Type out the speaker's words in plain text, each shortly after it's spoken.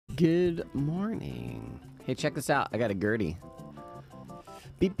Good morning. Hey, check this out. I got a Gurdy.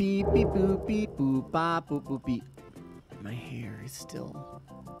 Beep, beep, beep, boop, beep, boop, bop, boop, boop, beep. My hair is still...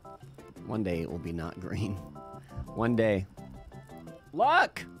 One day it will be not green. One day.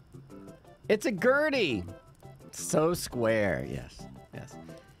 Look! It's a Gurdy! So square. Yes, yes.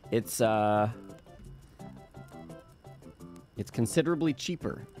 It's considerably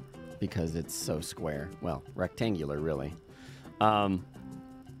cheaper because it's so square. Well, rectangular, really.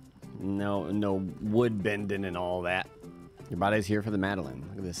 No wood bending and all that. Your body's here for the Madeleine.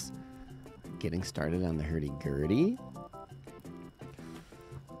 Look at this. Getting started on the Hurdy Gurdy.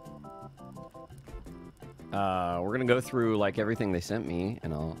 We're gonna go through like everything they sent me,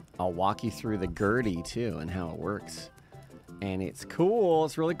 and I'll walk you through the Gurdy too and how it works. And it's cool.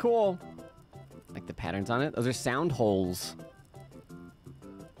 It's really cool. Like the patterns on it. Those are sound holes.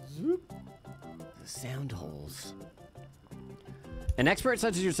 Zoop. The sound holes. An expert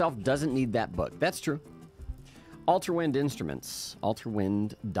such as yourself doesn't need that book. That's true. Altarwind Instruments.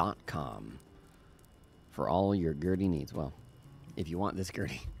 Altarwind.com. For all your Gurdy needs. Well, if you want this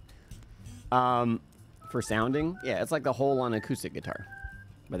Gurdy. For sounding, yeah, it's like the hole on an acoustic guitar.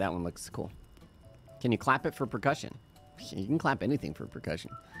 But that one looks cool. Can you clap it for percussion? You can clap anything for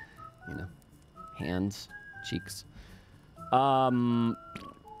percussion. You know. Hands, cheeks.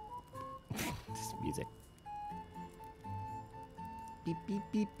 Just music. Beep, beep,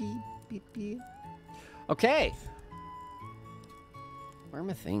 beep, beep, beep, beep. Okay. Where are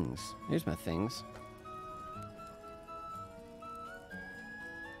my things? Here's my things.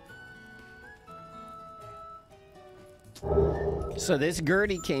 So this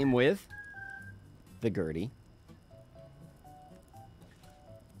Gurdy came with the Gurdy.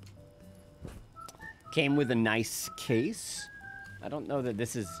 Came with a nice case. I don't know that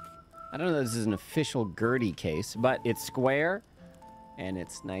this is an official Gurdy case, but it's square and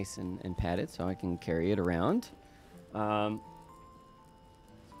it's nice and padded, so I can carry it around. And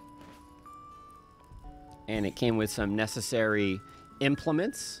it came with some necessary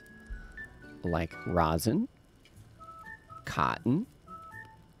implements like rosin, cotton,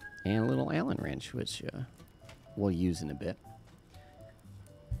 and a little Allen wrench, which we'll use in a bit.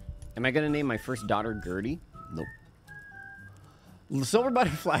 Am I going to name my first daughter Gurdy? Nope. Silver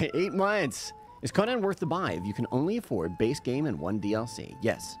Butterfly, 8 months. Is Conan worth the buy if you can only afford base game and 1 DLC?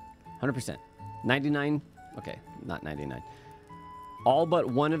 Yes, 100%. 99, okay, not 99. All but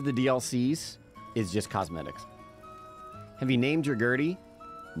one of the DLCs is just cosmetics. Have you named your Gurdy?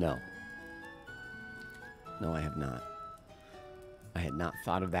 No. No, I have not. I had not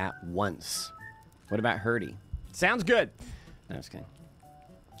thought of that once. What about Hurdy? Sounds good. No, I was kidding.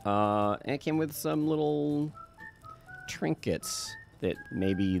 And it came with some little trinkets that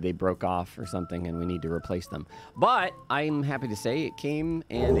maybe they broke off or something and we need to replace them. But I'm happy to say it came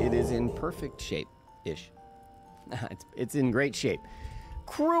and it is in perfect shape-ish. It's in great shape.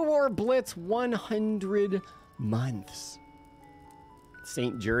 Crew War Blitz 100 months.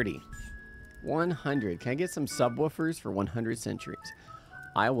 St. Jerdy. 100. Can I get some subwoofers for 100 centuries?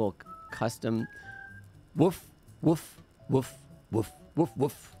 I will custom woof, woof, woof, woof, woof,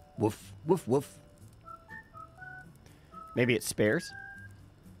 woof, woof, woof, woof. Maybe it's spares.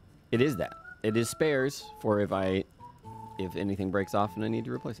 It is that. It is spares for if anything breaks off and I need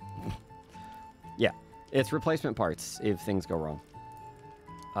to replace it. Yeah, it's replacement parts if things go wrong.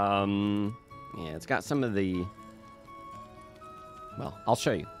 Yeah, it's got some of the... Well, I'll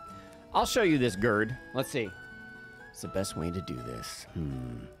show you. I'll show you this Gurd. Let's see. It's the best way to do this.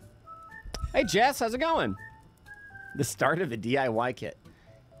 Hey, Jess, how's it going? The start of a DIY kit.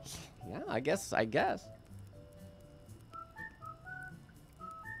 Yeah, I guess.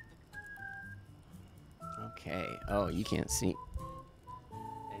 Okay. Oh, you can't see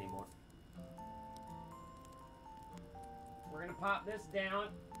anymore. We're gonna pop this down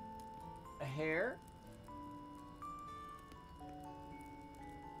a hair.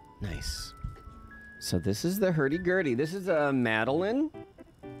 Nice. So this is the Hurdy Gurdy. This is a Madeleine.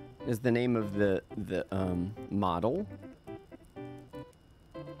 Is the name of the model.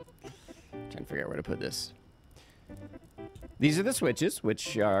 Trying to figure out where to put this. These are the switches,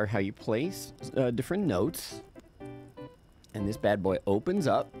 which are how you place different notes. And this bad boy opens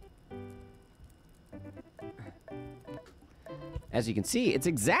up. As you can see, it's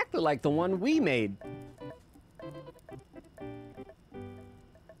exactly like the one we made.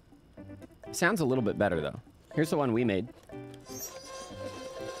 Sounds a little bit better, though. Here's the one we made.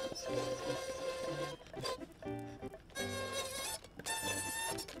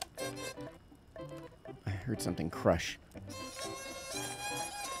 I heard something crush.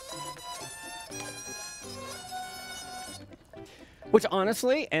 Which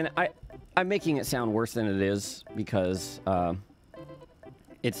honestly, and I'm making it sound worse than it is because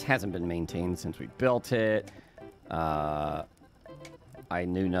it hasn't been maintained since we built it. I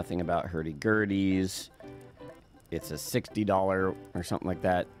knew nothing about Hurdy Gurdies. It's a $60 or something like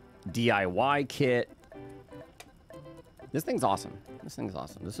that DIY kit. This thing's awesome. This thing's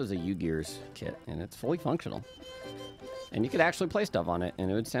awesome. This is a U-Gears kit, and it's fully functional. And you could actually play stuff on it,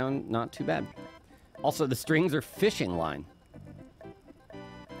 and it would sound not too bad. Also, the strings are fishing line.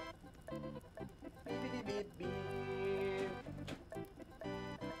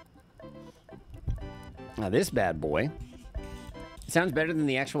 Now, this bad boy sounds better than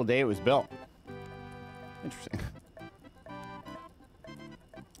the actual day it was built. Interesting.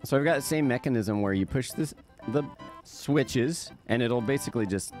 So I've got the same mechanism where you push the switches, and it'll basically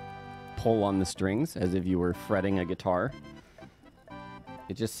just pull on the strings as if you were fretting a guitar.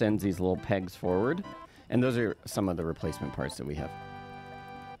 It just sends these little pegs forward, and those are some of the replacement parts that we have.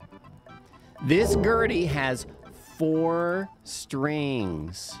 This Gurdy has 4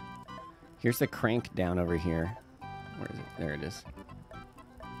 strings. Here's the crank down over here. Where is it? There it is.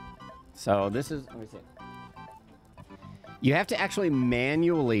 So this is, let me see. You have to actually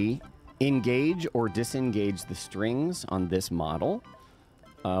manually engage or disengage the strings on this model,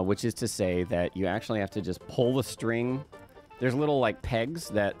 which is to say that you actually have to just pull the string. There's little like pegs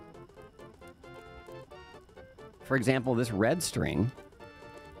that, for example, this red string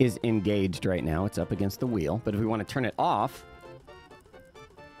is engaged right now. It's up against the wheel, but if we want to turn it off,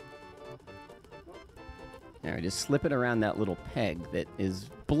 now just slip it around that little peg that is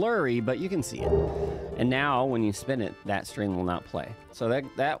blurry, but you can see it. And now when you spin it, that string will not play. So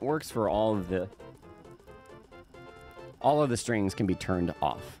that works for all of the strings can be turned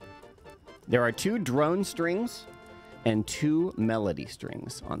off. There are 2 drone strings and 2 melody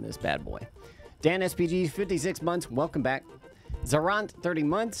strings on this bad boy. Dan SPG, 56 months, welcome back. Zarant, 30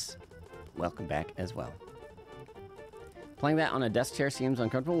 months, welcome back as well. Playing that on a desk chair seems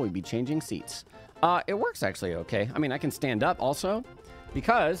uncomfortable. We'd be changing seats. It works actually okay. I mean, I can stand up also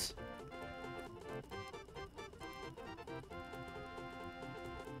because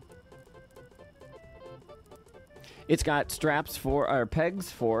it's got straps for, or pegs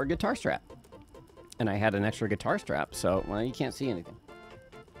for guitar strap. And I had an extra guitar strap, so, well, you can't see anything.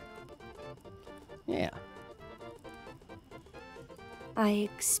 Yeah. I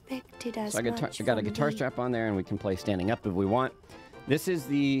expected as much. So I got a guitar strap on there, and we can play standing up if we want. This is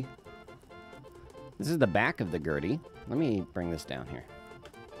the back of the Gurdy. Let me bring this down here.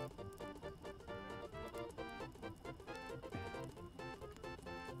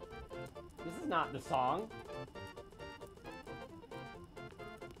 This is not the song.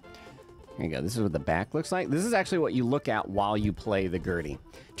 Here you go. This is what the back looks like. This is actually what you look at while you play the Gurdy.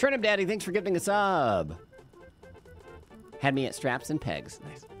 Turnip Daddy, thanks for gifting a sub. Had me at straps and pegs.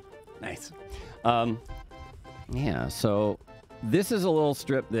 Nice. Nice. Yeah, so this is a little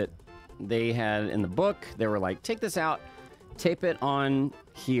strip that they had in the book. They were like, take this out, tape it on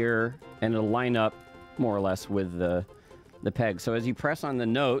here, and it'll line up more or less with the peg. So as you press on the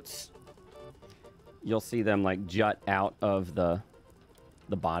notes, you'll see them like jut out of the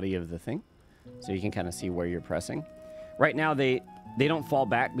body of the thing. So you can kind of see where you're pressing. Right now, they don't fall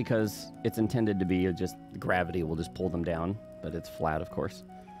back because it's intended to be just gravity will just pull them down, but it's flat, of course.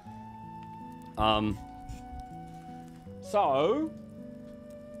 So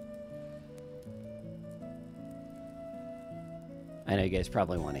I know you guys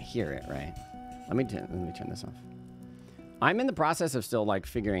probably want to hear it, right? Let me turn this off. I'm in the process of still like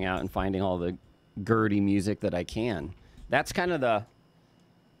figuring out and finding all the Gurdy music that I can. That's kind of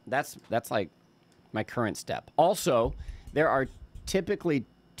that's like my current step. Also, there are typically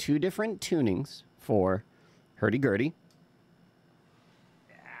 2 different tunings for Hurdy Gurdy.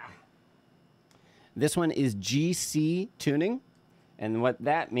 This one is GC tuning, and what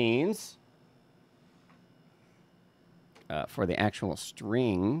that means for the actual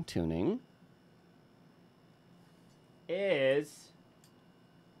string tuning is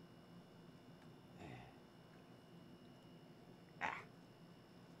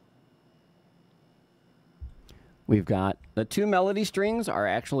we've got the 2 melody strings are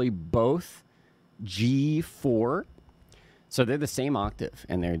actually both G4. So they're the same octave,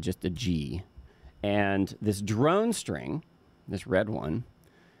 and they're just a G. And this drone string, this red one,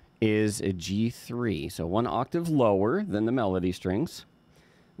 is a G3. So 1 octave lower than the melody strings.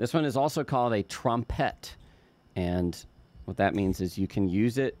 This one is also called a trumpet. And what that means is you can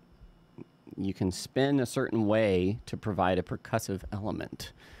use it, you can spin a certain way to provide a percussive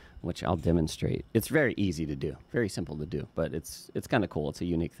element, which I'll demonstrate. It's very easy to do, very simple to do, but it's kind of cool. It's a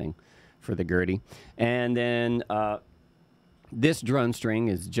unique thing for the Gurdy. And then This drone string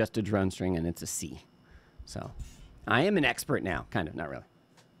is just a drone string, and it's a C. So I am an expert now. Kind of, not really.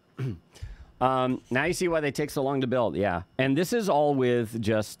 Now you see why they take so long to build. Yeah. And this is all with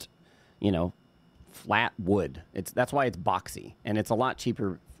just, you know, flat wood. That's why it's boxy. And it's a lot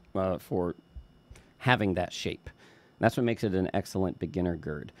cheaper for having that shape. That's what makes it an excellent beginner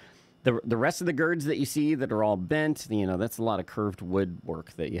gird. The rest of the girds that you see that are all bent, you know, that's a lot of curved wood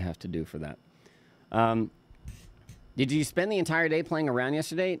work that you have to do for that. Did you spend the entire day playing around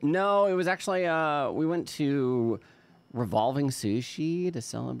yesterday? No, it was actually, we went to Revolving Sushi to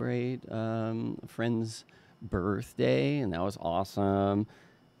celebrate a friend's birthday, and that was awesome.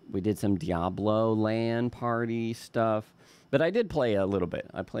 We did some Diablo LAN party stuff, but I did play a little bit.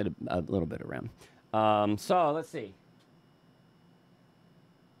 I played a little bit around. So let's see.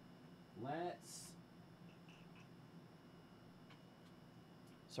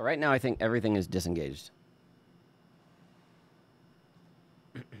 So right now I think everything is disengaged.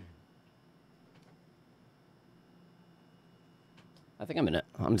 I think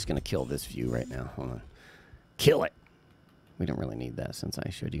I'm just gonna kill this view right now. Hold on. Kill it. We don't really need that since I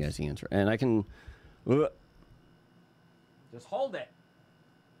showed you guys the intro. And I can just hold it.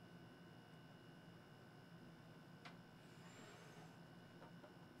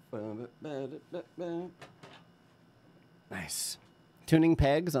 Nice. Tuning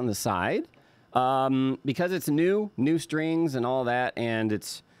pegs on the side. Because it's new strings and all that, and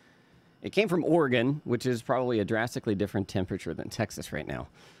it came from Oregon, which is probably a drastically different temperature than Texas right now.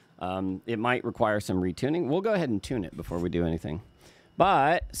 It might require some retuning. We'll go ahead and tune it before we do anything.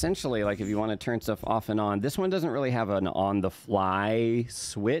 But essentially, like if you want to turn stuff off and on, this one doesn't really have an on-the-fly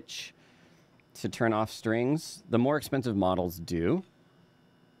switch to turn off strings. The more expensive models do.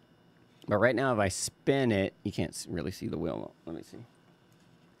 But right now, if I spin it, you can't really see the wheel. Let me see.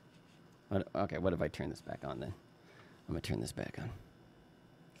 Okay, what if I turn this back on then? I'm going to turn this back on.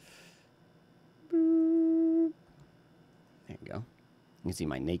 Boop. There you go. You can see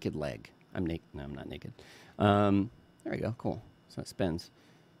my naked leg. I'm naked. No, I'm not naked. There we go. Cool. So it spins.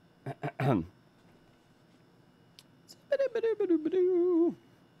 All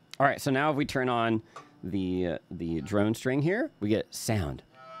right, so now if we turn on the drone string here, we get sound.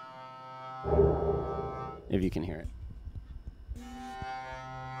 If you can hear it.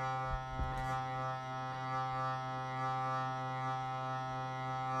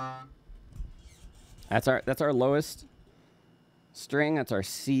 That's our lowest string. That's our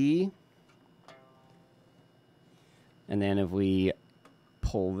C. And then if we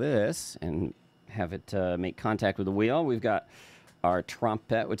pull this and have it make contact with the wheel, we've got our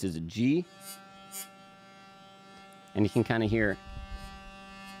trumpet, which is a G. And you can kind of hear.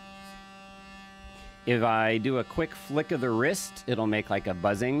 If I do a quick flick of the wrist, it'll make like a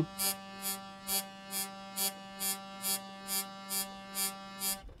buzzing.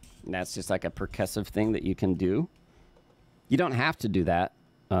 And that's just like a percussive thing that you can do. You don't have to do that.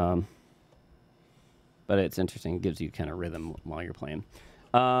 But it's interesting. It gives you kind of rhythm while you're playing.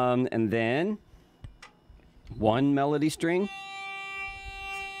 And then one melody string,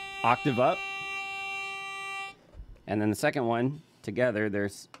 octave up. And then the second one together,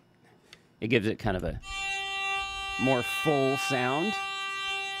 it gives it kind of a more full sound.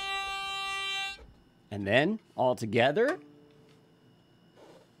 And then all together.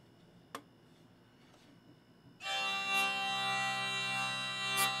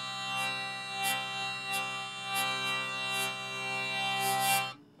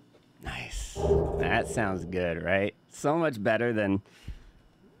 Nice. That sounds good, right? So much better than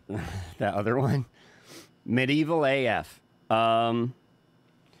that other one. Medieval AF.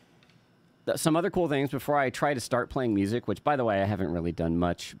 Some other cool things before I try to start playing music, which, by the way, I haven't really done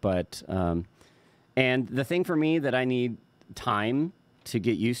much. But and the thing for me that I need time to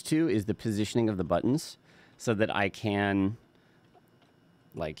get used to is the positioning of the buttons so that I can,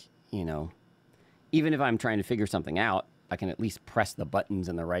 like, you know, even if I'm trying to figure something out, I can at least press the buttons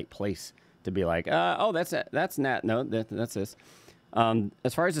in the right place to be like, oh, that's it. That's not. No, that's this.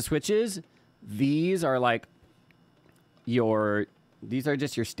 As far as the switches, these are like these are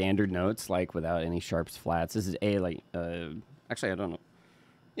just your standard notes, like without any sharps, flats. This is A, like, actually, I don't know.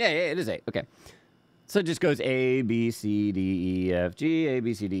 Yeah, it is A. Okay. So it just goes A, B, C, D, E, F, G, A,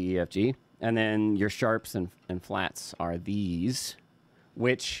 B, C, D, E, F, G. And then your sharps and flats are these,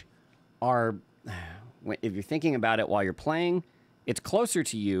 which are, if you're thinking about it while you're playing, it's closer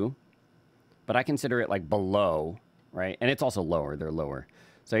to you, but I consider it like below, right? And it's also lower. They're lower.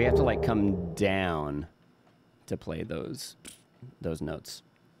 So you have to like come down to play those notes.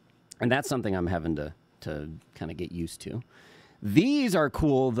 And that's something I'm having to kind of get used to. These are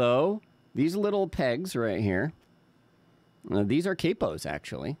cool, though. These little pegs right here. These are capos,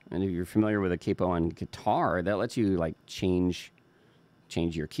 actually. And if you're familiar with a capo on guitar, that lets you, like, change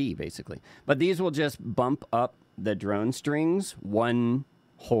your key, basically. But these will just bump up the drone strings one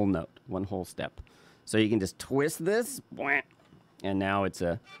whole note, one whole step. So you can just twist this, and now it's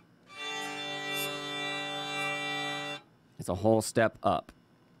a whole step up.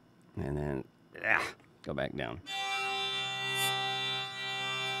 And then go back down.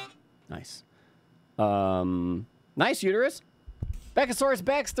 Nice. Nice, Uterus. Beckosaurus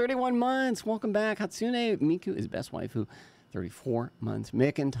Bex, 31 months. Welcome back. Hatsune Miku is best waifu. 34 months.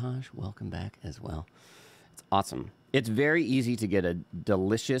 Macintosh, welcome back as well. It's awesome. It's very easy to get a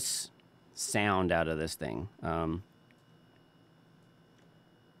delicious sound out of this thing. Now,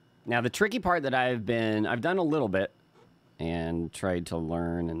 the tricky part that I've done a little bit and tried to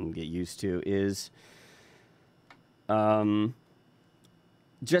learn and get used to is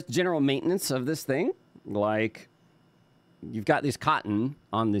just general maintenance of this thing. Like, you've got this cotton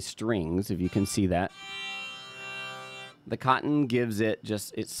on the strings, if you can see that. The cotton gives it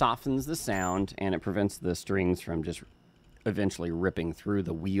it softens the sound, and it prevents the strings from just eventually ripping through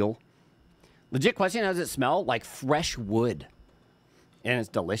the wheel. Legit question, how does it smell? Like fresh wood. And it's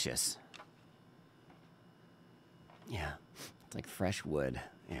delicious. Yeah, it's like fresh wood.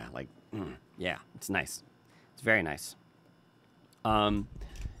 Yeah, like, yeah, it's nice. It's very nice. And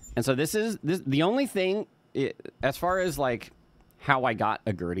so this the only thing, as far as like how I got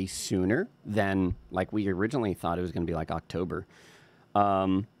a Gurdy sooner than like we originally thought it was going to be like October.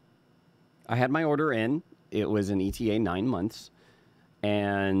 I had my order in. It was an ETA 9 months.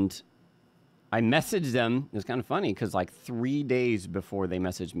 And I messaged them. It was kind of funny because like 3 days before they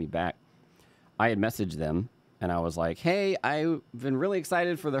messaged me back, I had messaged them. And I was like, hey, I've been really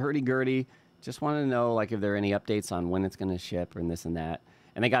excited for the Hurdy Gurdy. Just want to know like if there are any updates on when it's going to ship and this and that.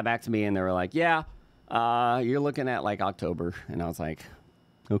 And they got back to me and they were like, yeah, you're looking at like October. And I was like,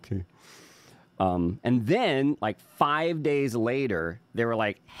 okay. And then like 5 days later, they were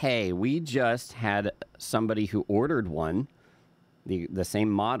like, hey, we just had somebody who ordered one, the same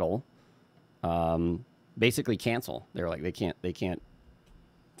model, basically cancel. They were like, they can't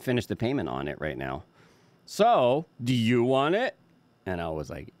finish the payment on it right now. So, do you want it? And I was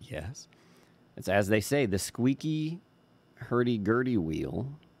like, yes. It's as they say, the squeaky hurdy-gurdy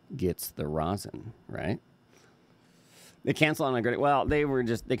wheel gets the rosin, right? They canceled on a Gurdy. Well, they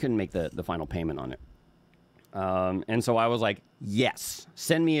couldn't make the final payment on it. And so I was like, yes,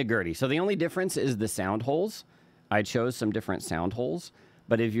 send me a Gurdy. So the only difference is the sound holes. I chose some different sound holes.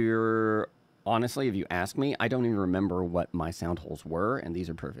 But honestly, if you ask me, I don't even remember what my sound holes were. And these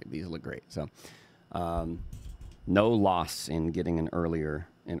are perfect. These look great. So no loss in getting an earlier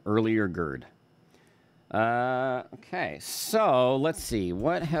Gurd. Okay, so let's see.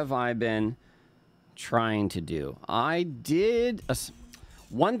 What have I been trying to do?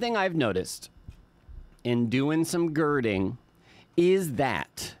 One thing I've noticed in doing some girding is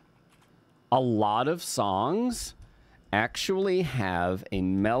that a lot of songs actually have a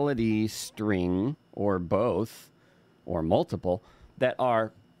melody string or both or multiple that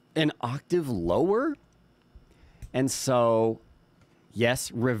are an octave lower. And so,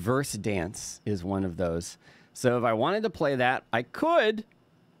 yes, reverse dance is one of those. So if I wanted to play that, I could,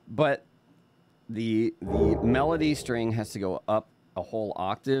 but the melody string has to go up a whole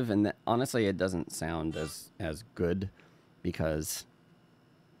octave, and honestly, it doesn't sound as good because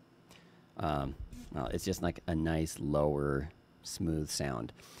well, it's just like a nice lower smooth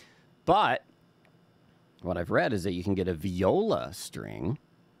sound. But what I've read is that you can get a viola string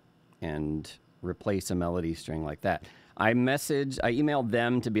and replace a melody string like that. I emailed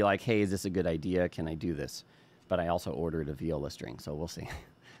them to be like, hey, is this a good idea? Can I do this? But I also ordered a viola string, so we'll see.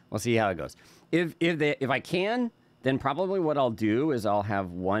 We'll see how it goes. If I can, then probably what I'll do is I'll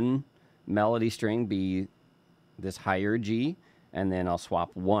have one melody string be this higher G, and then I'll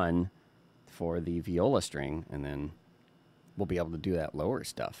swap one for the viola string, and then we'll be able to do that lower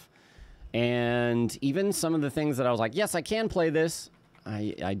stuff. And even some of the things that I was like, yes, I can play this,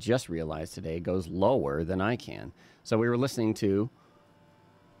 I just realized today goes lower than I can. So we were listening to,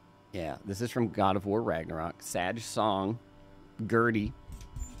 yeah, this is from God of War Ragnarok, Sag Song, Gurdy,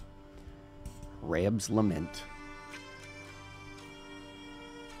 Reb's Lament.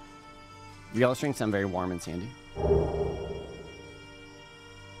 Viola strings sound very warm and sandy.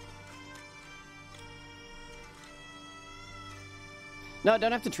 No,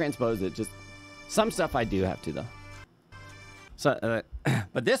 don't have to transpose it. Just some stuff I do have to, though. So,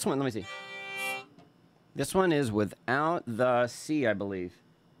 but this one, let me see. This one is without the C, I believe.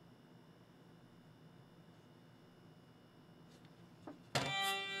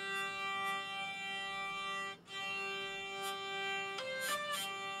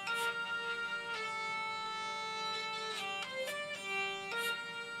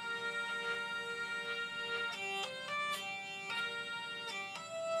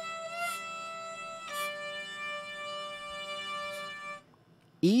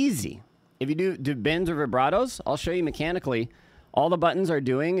 easy. If you do bends or vibratos, I'll show you mechanically. All the buttons are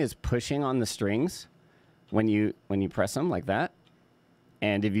doing is pushing on the strings when you press them like that.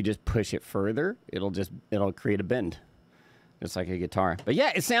 And if you just push it further, it'll create a bend. Just like a guitar. But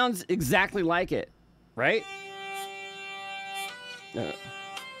yeah, it sounds exactly like it, right?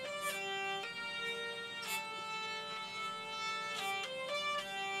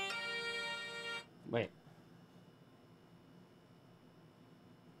 Wait.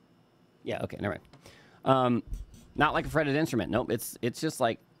 Yeah, okay, never mind. Not like a fretted instrument. Nope, it's just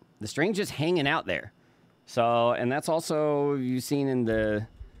like the string's just hanging out there. So, and that's also you've seen in the,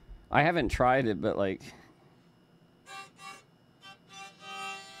 I haven't tried it, but like,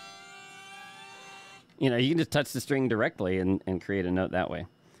 you know, you can just touch the string directly and create a note that way,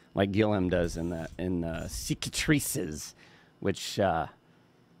 like Gilham does in Cicatrices, which that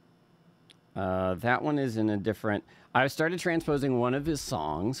one is in a different. I started transposing one of his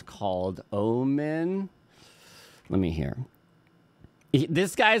songs called Omen. Let me hear.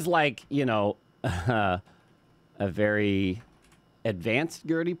 This guy's like, you know, a very advanced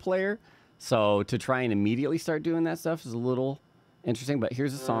Gurdy player. So to try and immediately start doing that stuff is a little interesting. But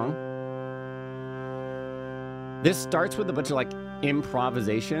here's a song. This starts with a bunch of like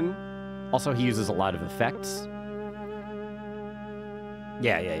improvisation. Also, he uses a lot of effects.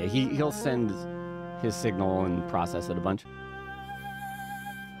 Yeah. He'll send his signal and process it a bunch.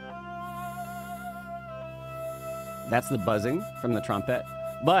 That's the buzzing from the trumpet.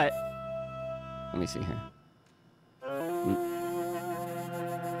 But, let me see here.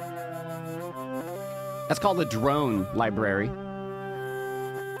 That's called the drone library.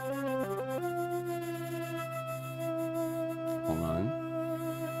 Hold on.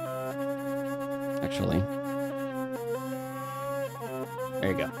 Actually.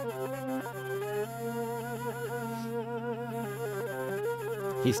 There you go.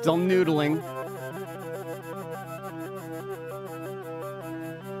 He's still noodling.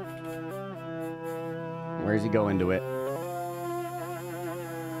 Where does he go into it?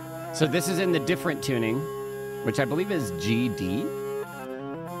 So this is in the different tuning, which I believe is GD.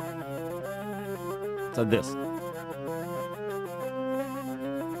 So this.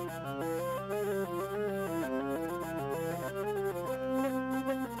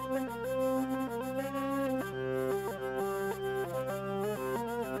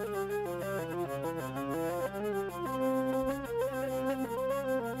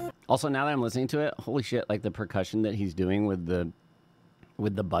 Also, now that I'm listening to it, holy shit, like the percussion that he's doing with the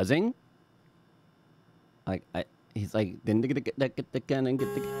buzzing. Like he's like like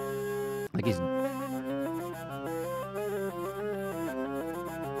he's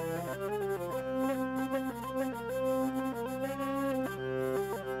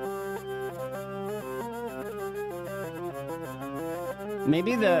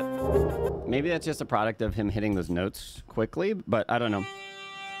maybe that's just a product of him hitting those notes quickly, but I don't know.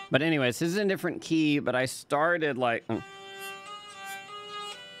 But anyways, this is a different key, but I started like...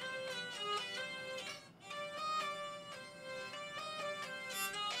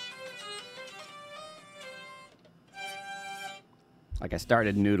 Like I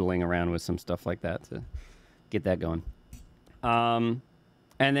started noodling around with some stuff like that to get that going. And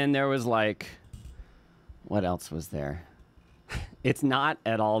then there was like... What else was there? It's not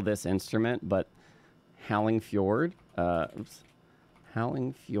at all this instrument, but Howling Fjord. Oops.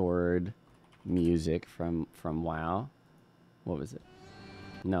 Howling Fjord music from WoW. What was it?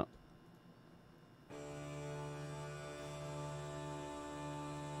 No.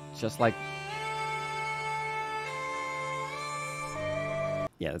 Just like...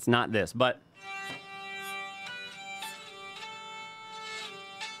 Yeah, it's not this, but...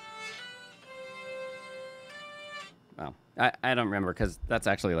 Well, I don't remember because that's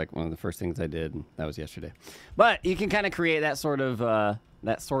actually like one of the first things I did. And that was yesterday. But you can kind of create that sort of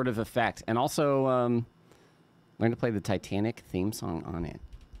effect, and also learn to play the Titanic theme song on it.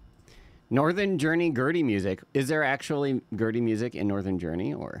 Northern Journey Gurdy music. Is there actually Gurdy music in Northern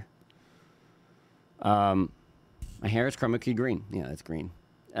Journey, or? My hair is chroma key green. Yeah, it's green.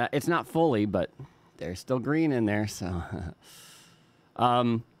 It's not fully, but there's still green in there. So,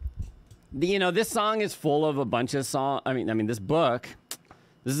 you know, this song is full of a bunch of songs. I mean, this book.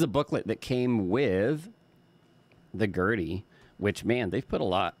 This is a booklet that came with the Gurdy, which, man, they've put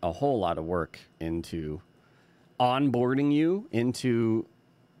a whole lot of work into onboarding you into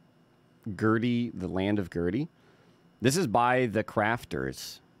Gurdy, the land of Gurdy. This is by the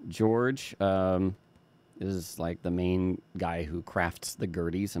crafters. George is like the main guy who crafts the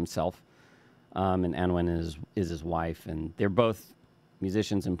Gurdies himself, and Anwen is his wife, and they're both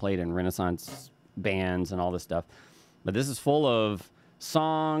musicians and played in Renaissance bands and all this stuff. But this is full of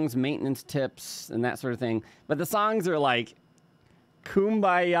songs, maintenance tips, and that sort of thing. But the songs are like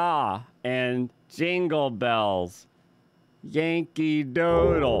Kumbaya and Jingle Bells, Yankee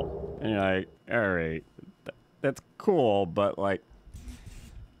Doodle. And you're like, all right, that's cool, but like,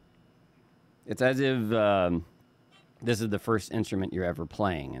 it's as if this is the first instrument you're ever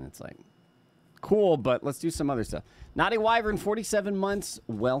playing, and it's like, cool, but let's do some other stuff. Naughty Wyvern, 47 months,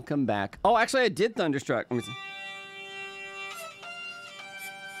 welcome back. Oh, actually, I did Thunderstruck. Let me see.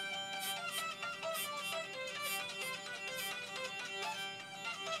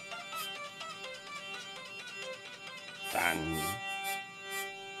 Dun.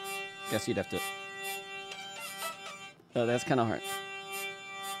 Guess you'd have to... Oh, that's kind of hard.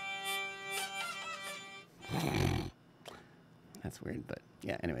 That's weird, but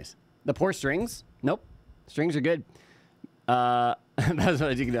yeah, anyways. The poor strings? Nope. Strings are good. That's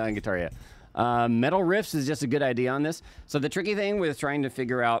what you can do on guitar, yeah. Metal riffs is just a good idea on this. So the tricky thing with trying to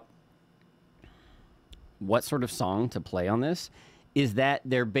figure out what sort of song to play on this is that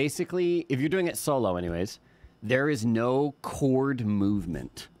they're basically, if you're doing it solo anyways, there is no chord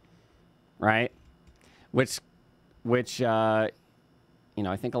movement, right? Which you know,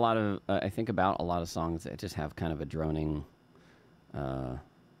 I think about a lot of songs that just have kind of a droning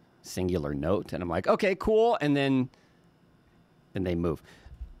singular note, and I'm like, okay, cool, and then they move.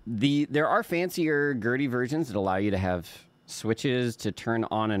 There are fancier Gurdy versions that allow you to have switches to turn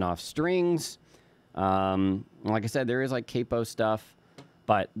on and off strings. Like I said, there is like capo stuff,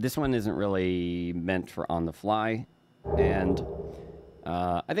 but this one isn't really meant for on the fly. And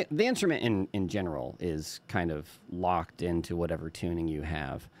I think the instrument in general is kind of locked into whatever tuning you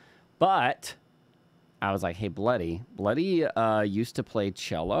have. But I was like, hey, Bloody used to play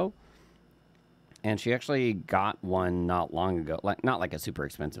cello, and she actually got one not long ago. Not like a super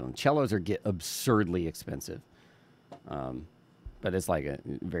expensive one. Cellos get absurdly expensive. But it's like a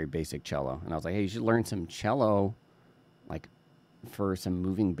very basic cello. And I was like, hey, you should learn some cello, like, for some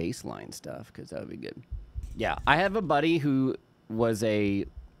moving bass line stuff, because that would be good. Yeah, I have a buddy who was a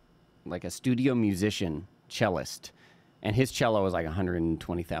studio musician cellist, and his cello was like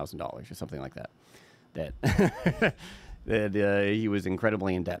 $120,000 or something like that. That he was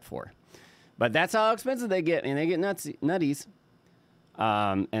incredibly in debt for. But that's how expensive they get, and they get nutties.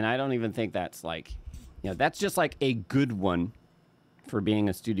 And I don't even think that's like, you know, that's just like a good one for being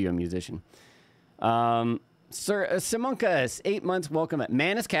a studio musician. Sir Simonkas, 8 months, welcome.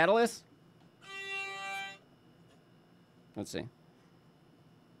 Manus Catalyst? Let's see.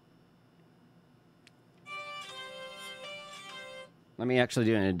 Let me actually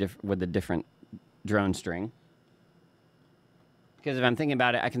do it with a different drone string. Because if I'm thinking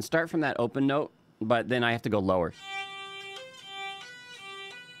about it, I can start from that open note, but then I have to go lower.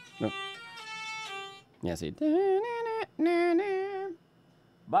 Nope. Yeah, see.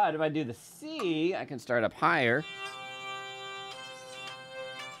 But if I do the C, I can start up higher.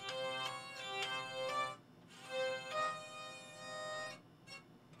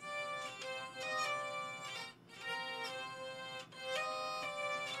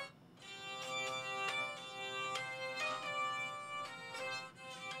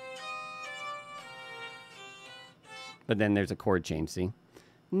 But then there's a chord change, see?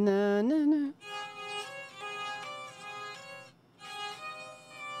 Na, na, na.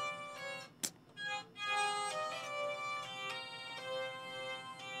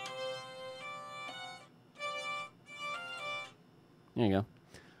 There you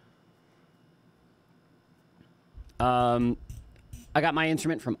go. I got my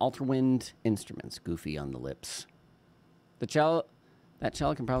instrument from Altarwind Instruments. Goofy on the lips. That cello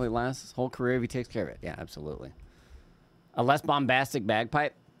can probably last his whole career if he takes care of it. Yeah, absolutely. A less bombastic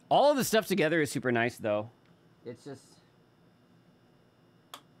bagpipe. All of the stuff together is super nice, though. It's just...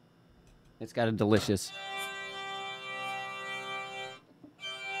 It's got a delicious...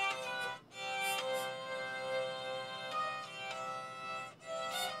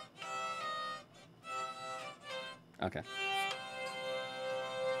 Okay.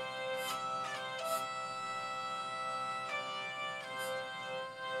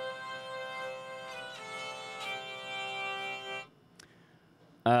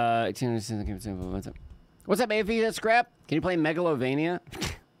 What's up, AV? Scrap? Can you play Megalovania?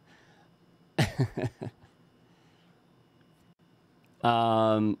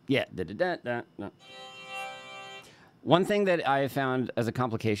 Yeah. One thing that I found as a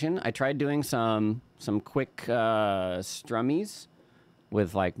complication, I tried doing some quick strummies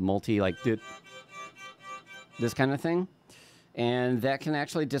with like this kind of thing, and that can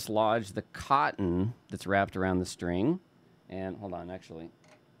actually dislodge the cotton that's wrapped around the string. And hold on, actually.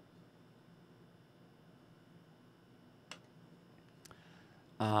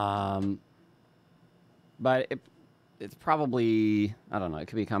 But it's probably, I don't know, it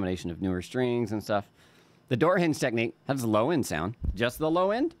could be a combination of newer strings and stuff. The door hinge technique has low end sound. Just the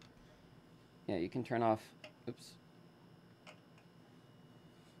low end? Yeah, you can turn off, oops.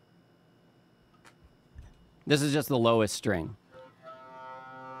 This is just the lowest string.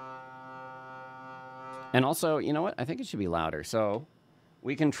 And also, you know what? I think it should be louder. So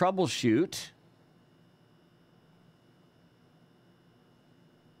we can troubleshoot.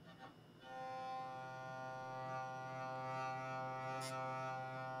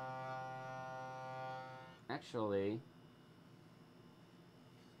 Actually,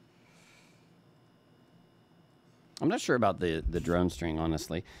 I'm not sure about the drone string,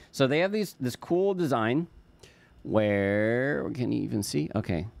 honestly. So they have this cool design where, can you even see?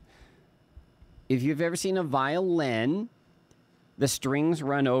 Okay. If you've ever seen a violin, the strings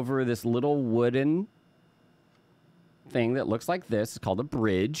run over this little wooden thing that looks like this. It's called a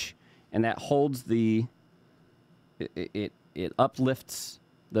bridge, and that holds the, it uplifts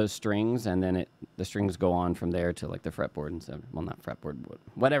those strings, and then the strings go on from there to like the fretboard and stuff. Well, not fretboard, but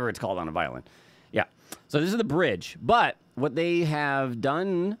whatever it's called on a violin. Yeah. So this is the bridge. But what they have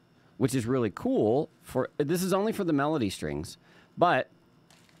done, which is really cool, this is only for the melody strings, but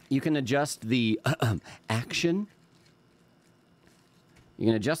you can adjust the action. You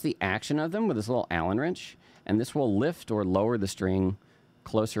can adjust the action of them with this little Allen wrench, and this will lift or lower the string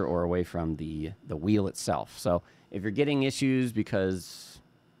closer or away from the wheel itself. So if you're getting issues because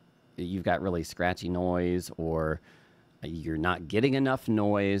you've got really scratchy noise or you're not getting enough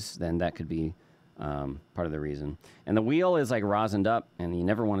noise, then that could be part of the reason. And the wheel is like rosined up, and you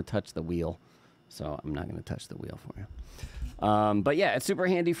never want to touch the wheel. So I'm not going to touch the wheel for you. But yeah, it's super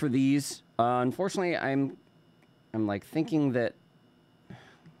handy for these. Unfortunately, I'm like thinking that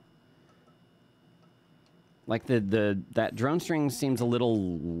like that drone string seems a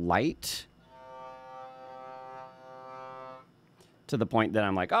little light to the point that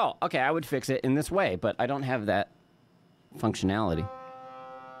I'm like, oh, okay, I would fix it in this way, but I don't have that functionality.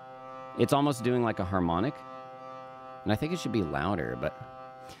 It's almost doing like a harmonic, and I think it should be louder, but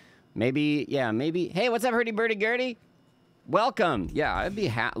maybe, yeah, maybe. Hey, what's up, Hurdy Gurdy? Welcome. Yeah,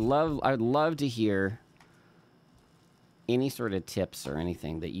 I'd love to hear any sort of tips or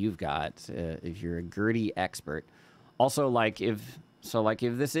anything that you've got if you're a Gurdy expert. Also, like if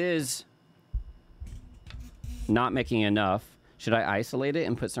this is not making enough, should I isolate it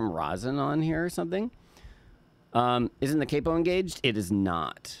and put some rosin on here or something? Isn't the capo engaged? It is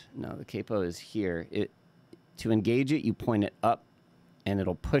not. No, the capo is here. To engage it, you point it up, and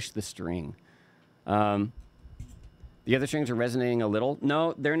it'll push the string. The other strings are resonating a little.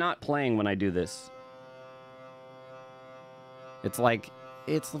 No, they're not playing when I do this. It's like,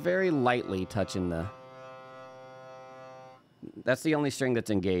 it's very lightly touching the... That's the only string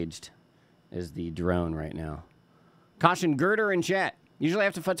that's engaged, is the drone right now. Caution, girder in chat. Usually I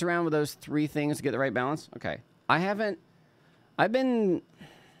have to futz around with those three things to get the right balance. Okay. I don't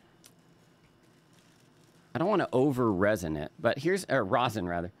want to over-resin it, but here's, or rosin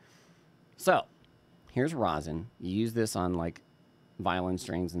rather. So, here's rosin. You use this on like violin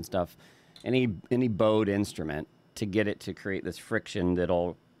strings and stuff. Any bowed instrument to get it to create this friction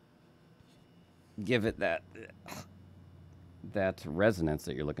that'll give it that resonance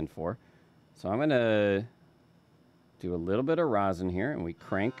that you're looking for. So I'm gonna do a little bit of rosin here, and we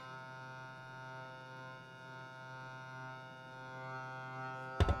crank.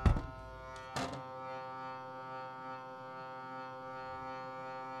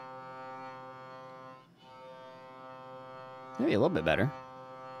 Maybe a little bit better.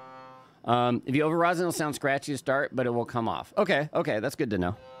 If you over rosin, it'll sound scratchy to start, but it will come off. Okay, okay, that's good to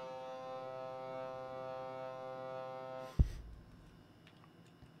know.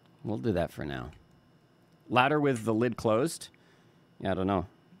 We'll do that for now. Louder with the lid closed? Yeah, I don't know.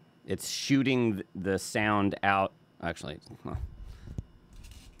 It's shooting the sound out. Actually, well,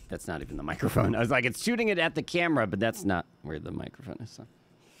 that's not even the microphone. I was like, it's shooting it at the camera, but that's not where the microphone is. So.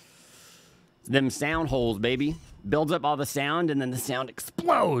 It's them sound holes, baby. Builds up all the sound, and then the sound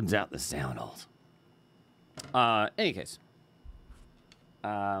explodes out the sound holes. Any case.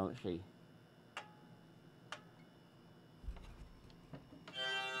 Let's see.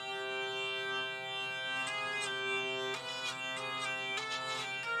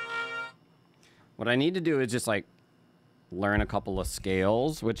 What I need to do is just like learn a couple of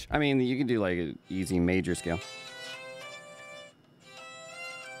scales, which, I mean, you can do like an easy major scale.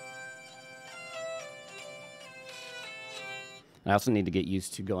 I also need to get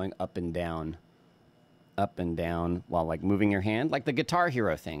used to going up and down while like moving your hand, like the Guitar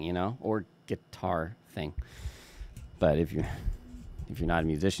Hero thing, you know, or guitar thing. But if if you're not a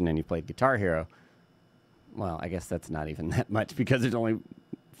musician and you played Guitar Hero, well, I guess that's not even that much because there's only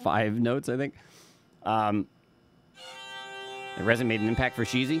 5 notes, I think. The resin made an impact for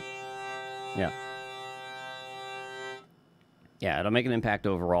Sheezy. Yeah. Yeah, it'll make an impact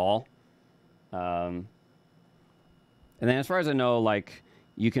overall. And then as far as I know, like,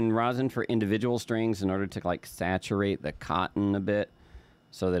 you can rosin for individual strings in order to, like, saturate the cotton a bit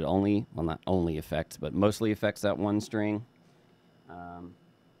so that it only, well, not only affects, but mostly affects that one string.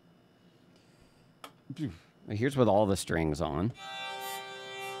 Here's with all the strings on.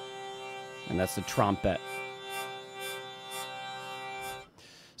 And that's the trumpet.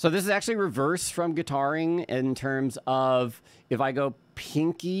 So this is actually reverse from guitaring in terms of if I go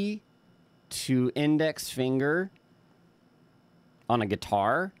pinky to index finger on a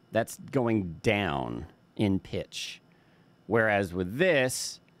guitar, that's going down in pitch. Whereas with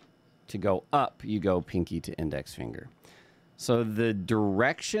this, to go up, you go pinky to index finger. So the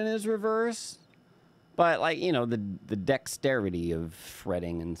direction is reverse, but like, you know, the dexterity of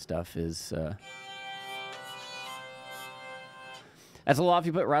fretting and stuff is... That's a lot if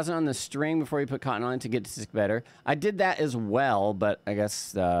you put rosin on the string before you put cotton on it to get it to stick better. I did that as well, but I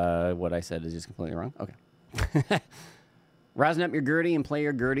guess what I said is just completely wrong. Okay. Rosin up your Gurdy and play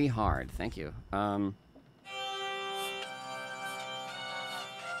your Gurdy hard. Thank you.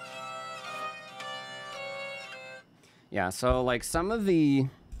 Yeah, so like some of the...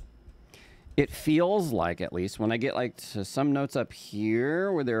 It feels like, at least, when I get like to some notes up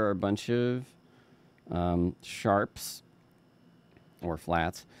here where there are a bunch of sharps or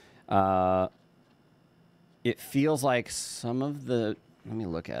flats, it feels like some of the... Let me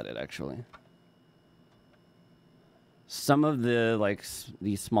look at it, actually. Some of the, like,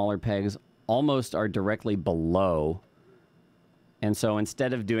 these smaller pegs almost are directly below. And so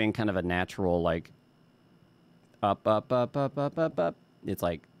instead of doing kind of a natural, like, up, up, up, up, up, up, up, it's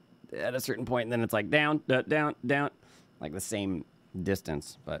like at a certain point, and then it's like down, down, down, like the same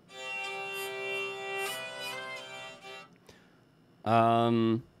distance, but...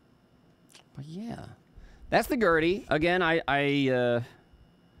 But yeah, that's the Gurdy. Again, well,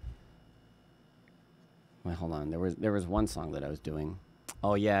 hold on. There was one song that I was doing.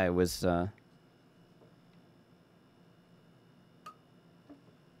 Oh yeah, it was, let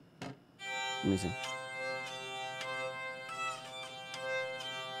me see.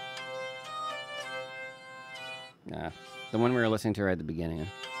 Yeah, the one we were listening to right at the beginning.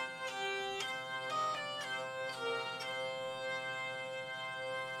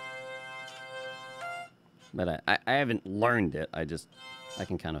 But I haven't learned it. I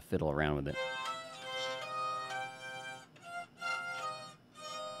can kind of fiddle around with it.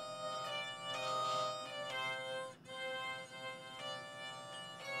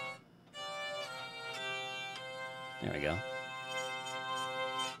 There we go.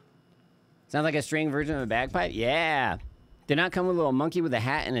 Sounds like a string version of a bagpipe? Yeah. Did not come with a little monkey with a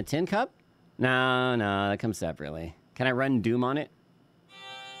hat and a tin cup? No, that comes separately. Can I run Doom on it?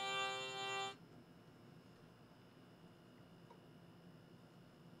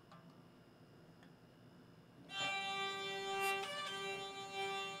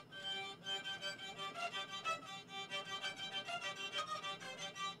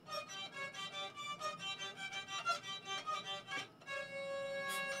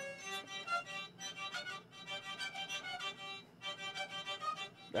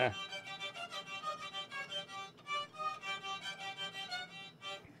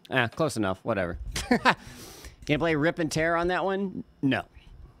 Close enough. Whatever. Can you play rip and tear on that one? No.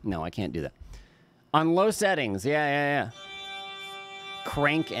 No, I can't do that. On low settings. Yeah.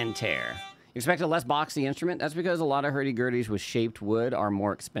 Crank and tear. You expect a less boxy instrument? That's because a lot of hurdy-gurdies with shaped wood are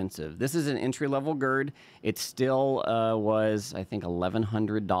more expensive. This is an entry-level Gurd. It still was, I think,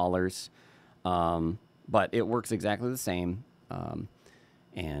 $1,100. But it works exactly the same.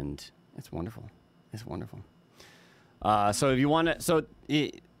 And it's wonderful. It's wonderful. So if you want to...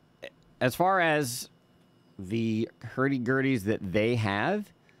 as far as the hurdy-gurdies that they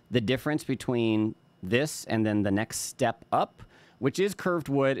have, the difference between this and then the next step up, which is curved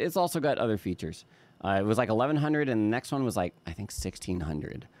wood, it's also got other features. It was like $1,100, and the next one was like, I think,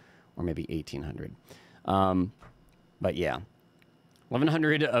 $1,600 or maybe $1,800. But yeah,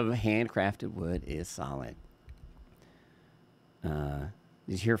 $1,100 of handcrafted wood is solid. Did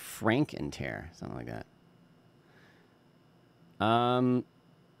you hear Frank and Tear? Something like that.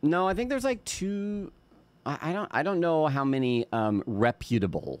 No, I think there's like 2. I don't know how many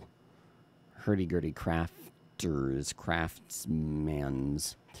reputable hurdy-gurdy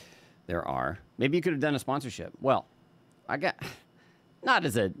craftsmans there are. Maybe you could have done a sponsorship. Well, I got not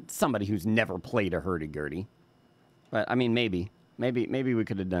as somebody who's never played a hurdy-gurdy, but I mean maybe Maybe we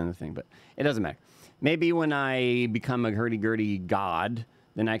could have done the thing, but it doesn't matter. Maybe when I become a hurdy-gurdy god,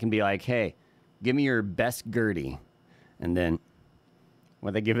 then I can be like, hey, give me your best Gurdy. And then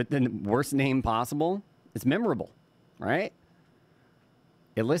when they give it the worst name possible, it's memorable, right?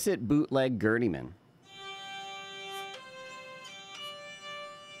 Illicit bootleg Gurdyman.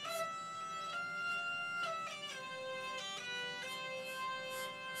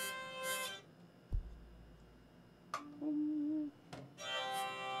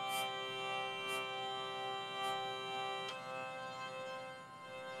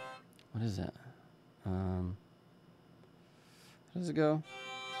 What is that? How does it go?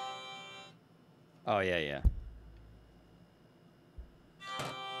 Oh, yeah, yeah.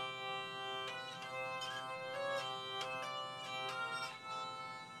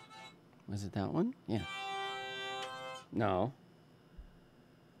 Was it that one? Yeah. No.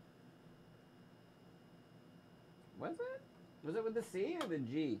 Was it? Was it with the C or the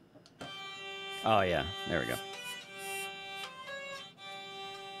G? Oh, yeah. There we go.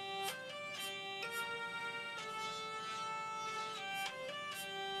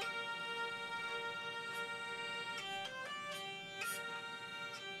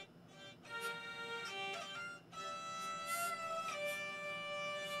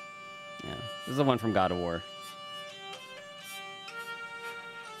 Yeah. This is the one from God of War.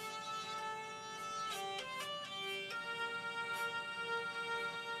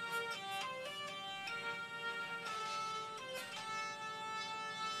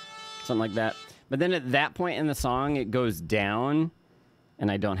 Something like that. But then at that point in the song, it goes down,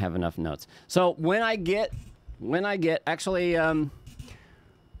 and I don't have enough notes. So when I get, actually,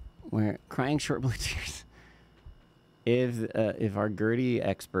 we're crying short blue tears. If our Gurdy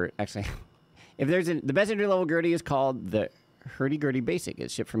expert, actually, if there's the best entry level Gurdy is called the Hurdy Gurdy Basic.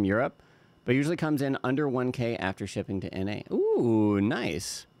 It's shipped from Europe, but usually comes in under 1K after shipping to NA. Ooh,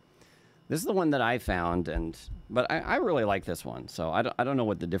 nice. This is the one that I found, but I really like this one. So I don't know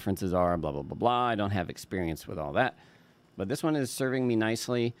what the differences are, blah, blah, blah, blah. I don't have experience with all that. But this one is serving me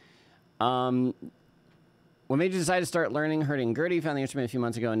nicely. What made you decide to start learning Hurdy Gurdy? Found the instrument a few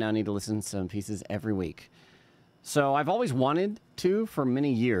months ago and now need to listen to some pieces every week. So I've always wanted to for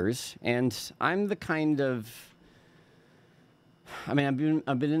many years, and I'm the kind of... I mean,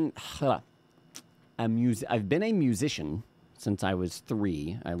 I've been a musician since I was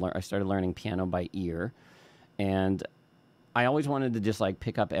 3. I started learning piano by ear, and I always wanted to just like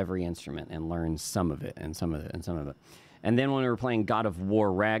pick up every instrument and learn some of it and some of it and some of it. And then when we were playing God of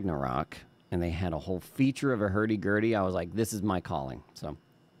War Ragnarok, and they had a whole feature of a hurdy-gurdy, I was like, this is my calling. So,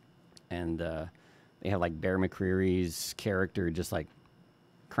 and they had like Bear McCreary's character just like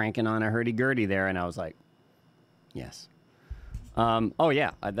cranking on a hurdy-gurdy there, and I was like, yes. Oh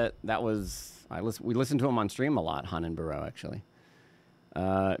yeah, we listened to him on stream a lot, Han and Burrow, actually.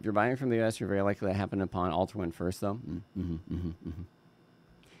 If you're buying from the US, you're very likely to happen upon Altarwind first, though.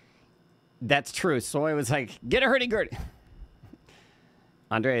 That's true. Soy was like, get a hurdy-gurdy.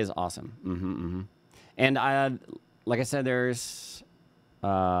 Andre is awesome. And like I said, there's...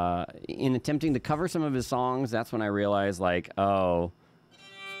 in attempting to cover some of his songs, that's when I realized, like, oh,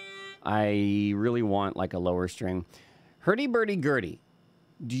 I really want, like, a lower string. Hurdy-gurdy.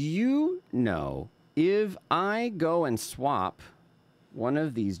 Do you know if I go and swap one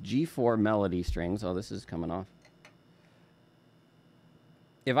of these G4 melody strings... Oh, this is coming off.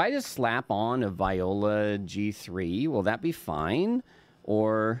 If I just slap on a viola G3, will that be fine?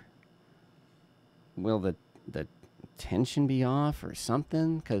 Or will the tension be off or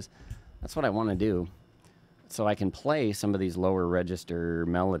something? Because that's what I want to do, so I can play some of these lower register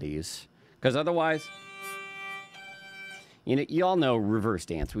melodies. Because otherwise, you know, you all know reverse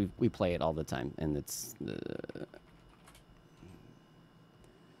dance. We play it all the time, and it's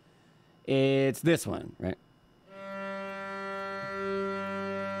this one, right?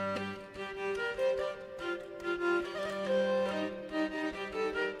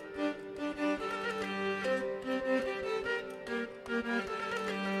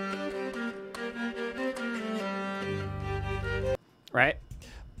 Right?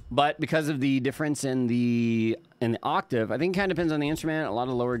 But because of the difference in the octave, I think it kind of depends on the instrument. A lot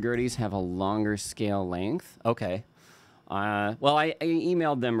of lower Gurdies have a longer scale length. Okay. Well, I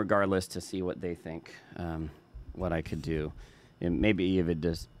emailed them regardless to see what they think, what I could do. And maybe if it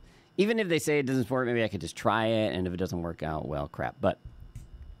does, even if they say it doesn't work, maybe I could just try it. And if it doesn't work out, well, crap. But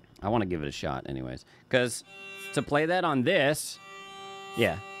I want to give it a shot anyways. Because to play that on this,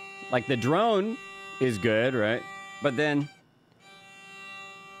 yeah, like the drone is good, right? But then...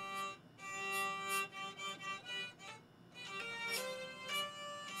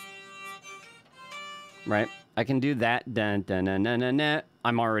 Right? I can do that. Dun, dun, dun, dun, dun, dun.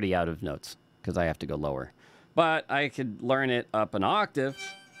 I'm already out of notes because I have to go lower. But I could learn it up an octave.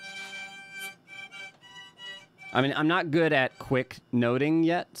 I mean, I'm not good at quick noting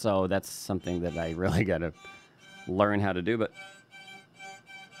yet, so that's something that I really got to learn how to do, but...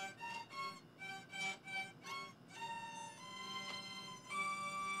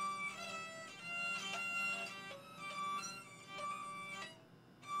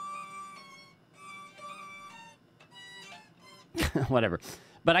 Whatever.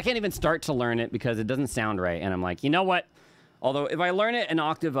 But I can't even start to learn it because it doesn't sound right, and I'm like, you know what? Although, if I learn it an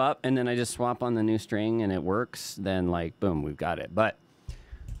octave up and then I just swap on the new string and it works, then, like, boom, we've got it. But,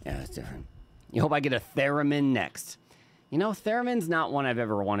 yeah, it's different. You hope I get a theremin next. You know, theremin's not one I've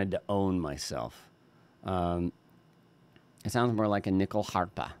ever wanted to own myself. It sounds more like a nickel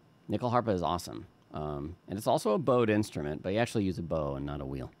harpa. Nickel harpa is awesome. And it's also a bowed instrument, but you actually use a bow and not a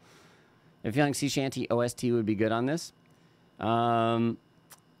wheel. If you think Sea Shanty OST would be good on this, a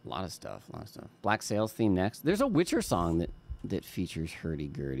lot of stuff. Black Sails theme next. There's a Witcher song that features Hurdy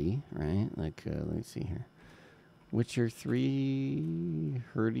Gurdy, right? Like, let me see here. Witcher 3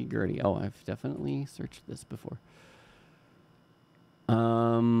 Hurdy Gurdy. Oh, I've definitely searched this before.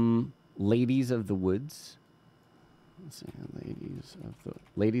 Ladies of the Woods. Let's see.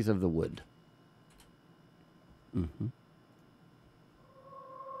 Ladies of the Wood. Mm-hmm.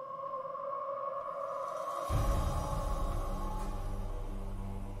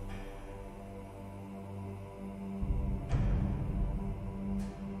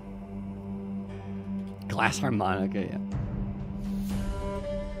 Glass harmonica, yeah.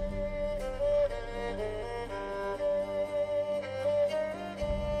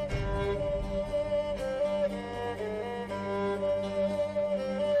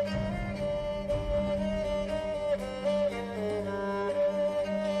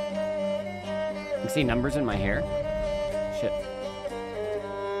 You see numbers in my hair? Shit.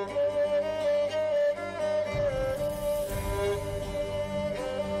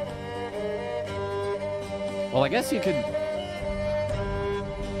 Well, I guess you could...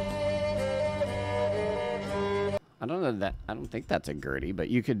 I don't know that... I don't think that's a Gurdy, but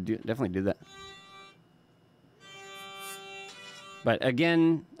you could definitely do that. But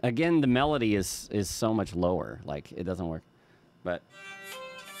again, the melody is so much lower. Like, it doesn't work. But...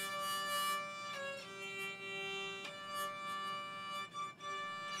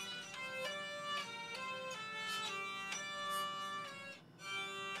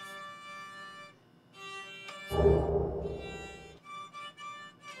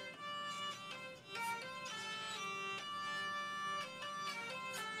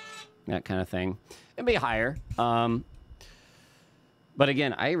 that kind of thing. It'd be higher. But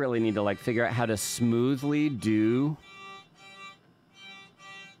again, I really need to like figure out how to smoothly do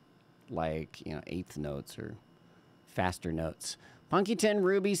like, you know, eighth notes or faster notes. Punky10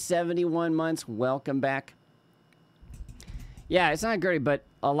 Ruby, 71 months. Welcome back. Yeah, it's not great, but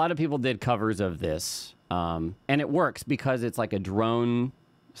a lot of people did covers of this. And it works because it's like a drone,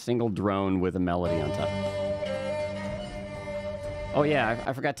 single drone with a melody on top. Oh yeah,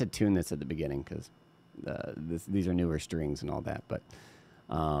 I forgot to tune this at the beginning because these are newer strings and all that. But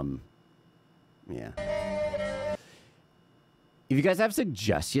yeah. If you guys have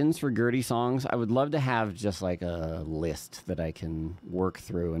suggestions for Gurdy songs, I would love to have just like a list that I can work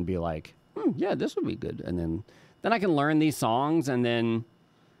through and be like, yeah, this would be good. And then I can learn these songs and then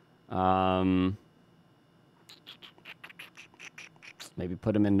maybe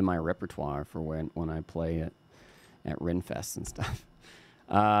put them into my repertoire for when I play at Renfest and stuff.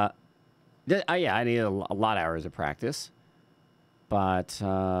 Yeah, I need a lot of hours of practice, but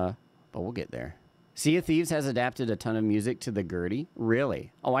we'll get there. Sea of Thieves has adapted a ton of music to the Gurdy.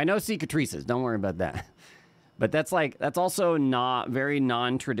 Really? Oh, I know Cicatrices. Don't worry about that. But that's also not very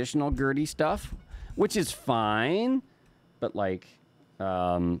non-traditional Gurdy stuff, which is fine. But like,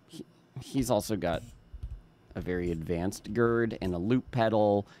 he's also got a very advanced Gurd and a loop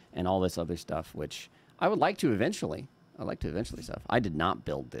pedal and all this other stuff, which I would like to eventually. I'd like to eventually stuff. I did not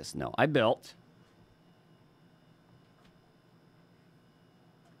build this. No, I built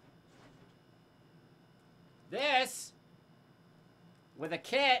this with a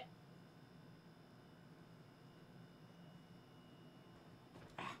kit.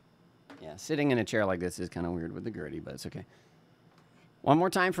 Yeah, sitting in a chair like this is kind of weird with the Gurdy, but it's okay. One more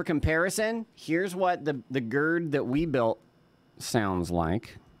time for comparison. Here's what the Gurd that we built sounds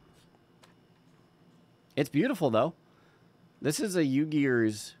like. It's beautiful, though. This is a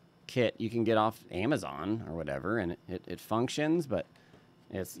U-Gears kit you can get off Amazon or whatever, and it functions, but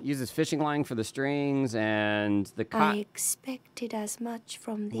it uses fishing line for the strings and the cotton. I expected as much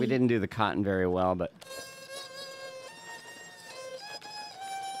from thee. We didn't do the cotton very well, but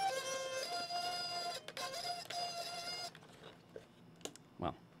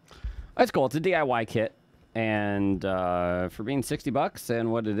That's cool. It's a DIY kit. And for being $60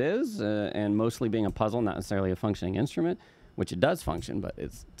 and what it is, and mostly being a puzzle, not necessarily a functioning instrument, which it does function, but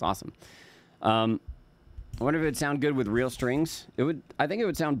it's awesome. I wonder if it would sound good with real strings. It would. I think it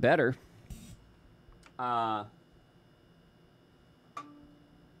would sound better. But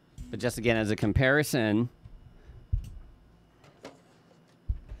just again, as a comparison,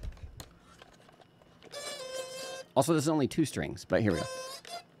 also this is only 2 strings, but here we go.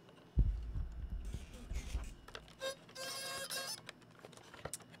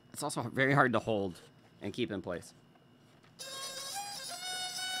 It's also very hard to hold and keep in place.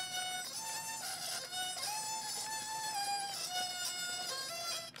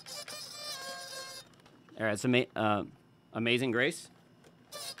 All right, it's Amazing Grace.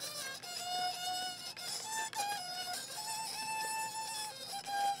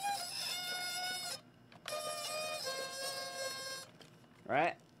 All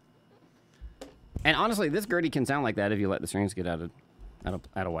right. And honestly, this Gurdy can sound like that if you let the strings get out of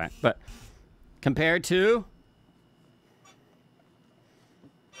whack. But compared to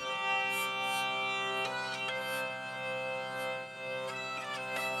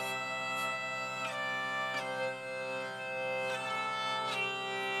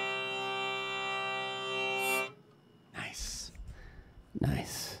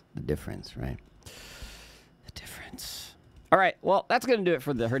nice. The difference, right? The difference. All right, well, that's going to do it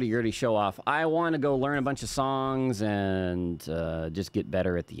for the Hurdy Gurdy show off. I want to go learn a bunch of songs and just get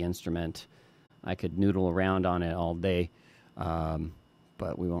better at the instrument. I could noodle around on it all day,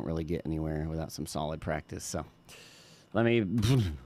 but we won't really get anywhere without some solid practice. So let me